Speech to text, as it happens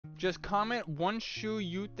Just comment one shoe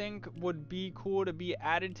you think would be cool to be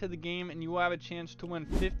added to the game, and you will have a chance to win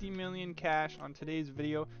 50 million cash on today's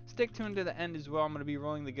video. Stick tuned to the end as well. I'm going to be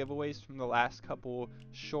rolling the giveaways from the last couple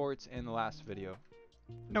shorts in the last video.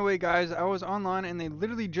 No way, guys, I was online and they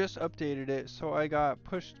literally just updated it, so I got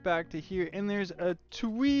pushed back to here, and there's a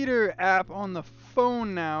Twitter app on the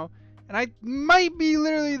phone now, and I might be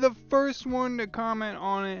literally the first one to comment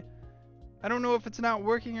on it. I don't know if it's not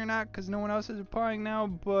working or not because no one else is replying now,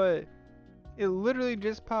 but it literally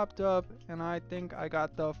just popped up, and I think I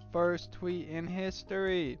got the first tweet in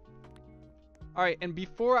history. Alright, and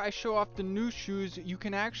before I show off the new shoes, you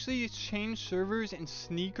can actually change servers in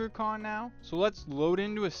SneakerCon now. So let's load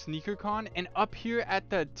into a SneakerCon, and up here at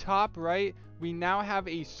the top right, we now have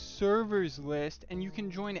a servers list, and you can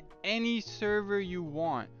join any server you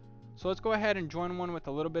want. So let's go ahead and join one with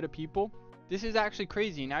a little bit of people. This is actually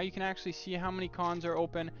crazy. Now you can actually see how many cons are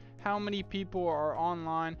open, how many people are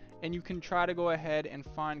online, and you can try to go ahead and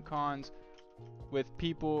find cons with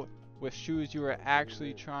people with shoes you are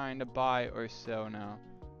actually trying to buy or sell now.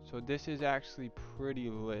 So this is actually pretty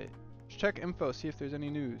lit. Let's check info, see if there's any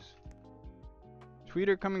news.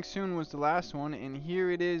 Twitter coming soon was the last one, and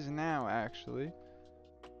here it is now actually.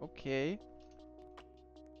 Okay.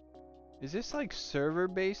 Is this like server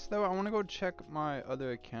based though? I want to go check my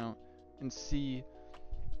other account and see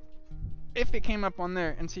if it came up on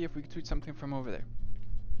there and see if we could tweet something from over there.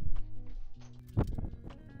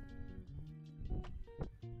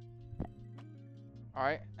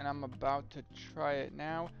 Alright, and I'm about to try it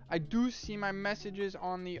now. I do see my messages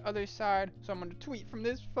on the other side, so I'm going to tweet from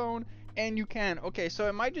this phone, and you can. Okay, so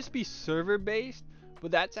it might just be server based,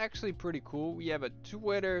 but that's actually pretty cool. We have a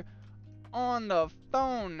Twitter on the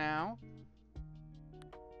phone now.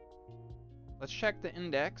 Let's check the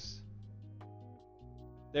index.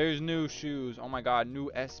 There's new shoes. Oh my god, new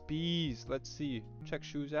SBs. Let's see. Check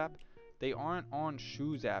shoes app. They aren't on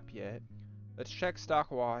shoes app yet. Let's check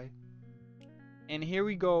stock Y. And here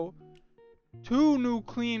we go. 2 new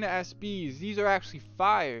clean SBs. These are actually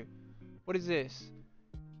fire. What is this?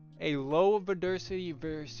 A low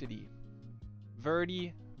Verdiversity.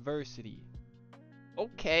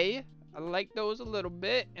 Okay. I like those a little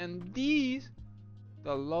bit. And these,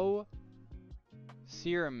 the low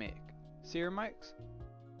ceramic. Ceramics?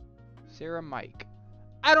 Ceramic.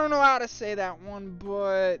 I don't know how to say that one,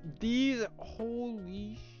 but these,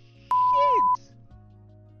 holy shit.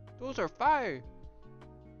 Those are fire.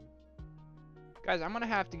 Guys, I'm gonna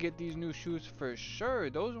have to get these new shoes for sure.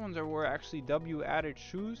 Those ones were actually W added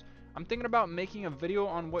shoes. I'm thinking about making a video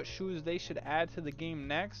on what shoes they should add to the game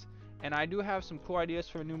next. And I do have some cool ideas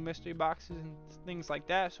for new mystery boxes and things like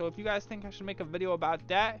that. So if you guys think I should make a video about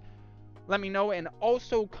that, let me know, and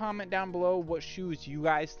also comment down below what shoes you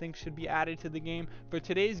guys think should be added to the game. For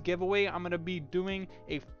today's giveaway, I'm going to be doing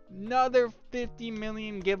another 50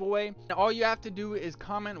 million giveaway. And all you have to do is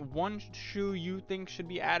comment one shoe you think should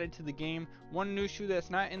be added to the game, one new shoe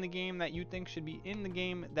that's not in the game that you think should be in the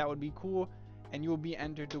game that would be cool, and you will be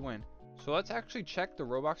entered to win. So let's actually check the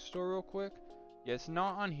Roblox store real quick. Yeah, it's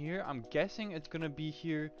not on here. I'm guessing it's going to be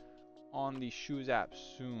here on the shoes app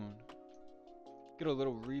soon. Get a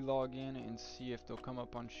little relog in and see if they'll come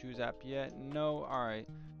up on shoes app yet. No. All right,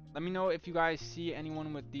 let me know if you guys see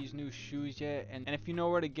anyone with these new shoes yet, and if you know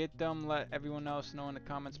where to get them, let everyone else know in the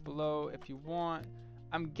comments below if you want.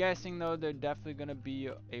 I'm guessing though they're definitely gonna be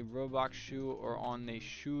a Roblox shoe or on the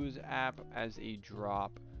shoes app as a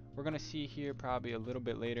drop. We're gonna see here probably a little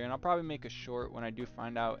bit later, and I'll probably make a short when I do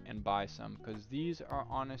find out and buy some, because these are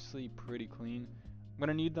honestly pretty clean. I'm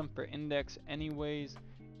gonna need them for index anyways,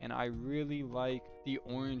 and I really like the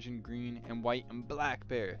orange and green and white and black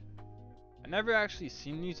pair. I never actually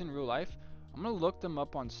seen these in real life. I'm gonna look them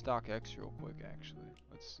up on StockX real quick actually.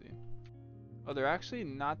 Let's see. Oh, they're actually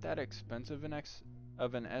not that expensive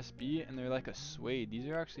of an SB, and they're like a suede. These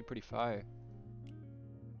are actually pretty fire.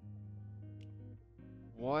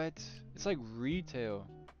 What? It's like retail.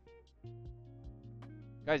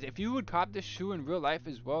 Guys, if you would cop this shoe in real life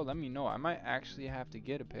as well, let me know. I might actually have to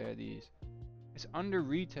get a pair of these. It's under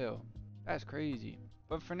retail. That's crazy.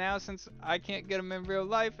 But for now, since I can't get them in real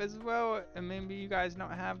life as well, and maybe you guys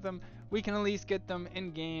don't have them, we can at least get them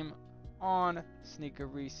in game on Sneaker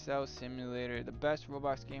Resell Simulator, the best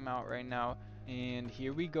Roblox game out right now. And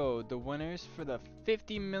here we go, the winners for the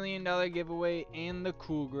 $50 million giveaway and the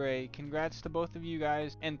cool gray. Congrats to both of you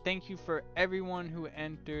guys, and thank you for everyone who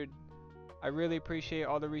entered. I really appreciate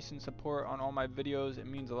all the recent support on all my videos. It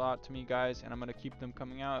means a lot to me, guys, and I'm going to keep them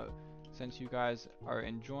coming out since you guys are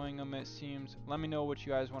enjoying them, it seems. Let me know what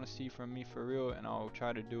you guys want to see from me for real, and I'll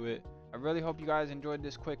try to do it. I really hope you guys enjoyed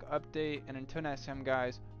this quick update, and until next time,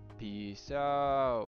 guys, peace out.